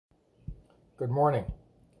Good morning.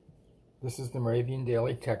 This is the Moravian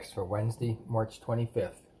Daily Text for Wednesday, March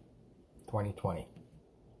 25th, 2020.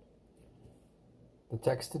 The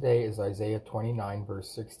text today is Isaiah 29,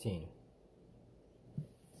 verse 16.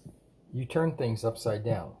 You turn things upside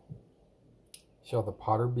down. Shall the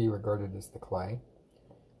potter be regarded as the clay?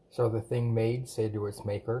 Shall the thing made say to its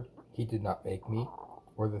maker, He did not make me?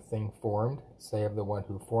 Or the thing formed say of the one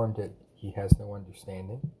who formed it, He has no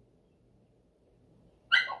understanding?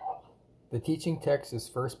 The teaching text is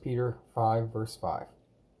 1 Peter 5, verse 5.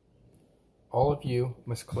 All of you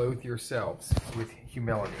must clothe yourselves with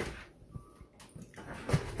humility.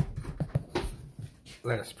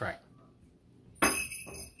 Let us pray.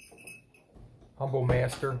 Humble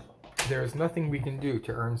Master, there is nothing we can do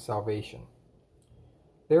to earn salvation.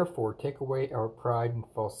 Therefore, take away our pride and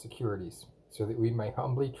false securities, so that we may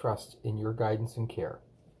humbly trust in your guidance and care.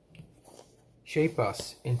 Shape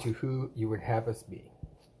us into who you would have us be.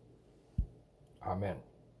 Amen.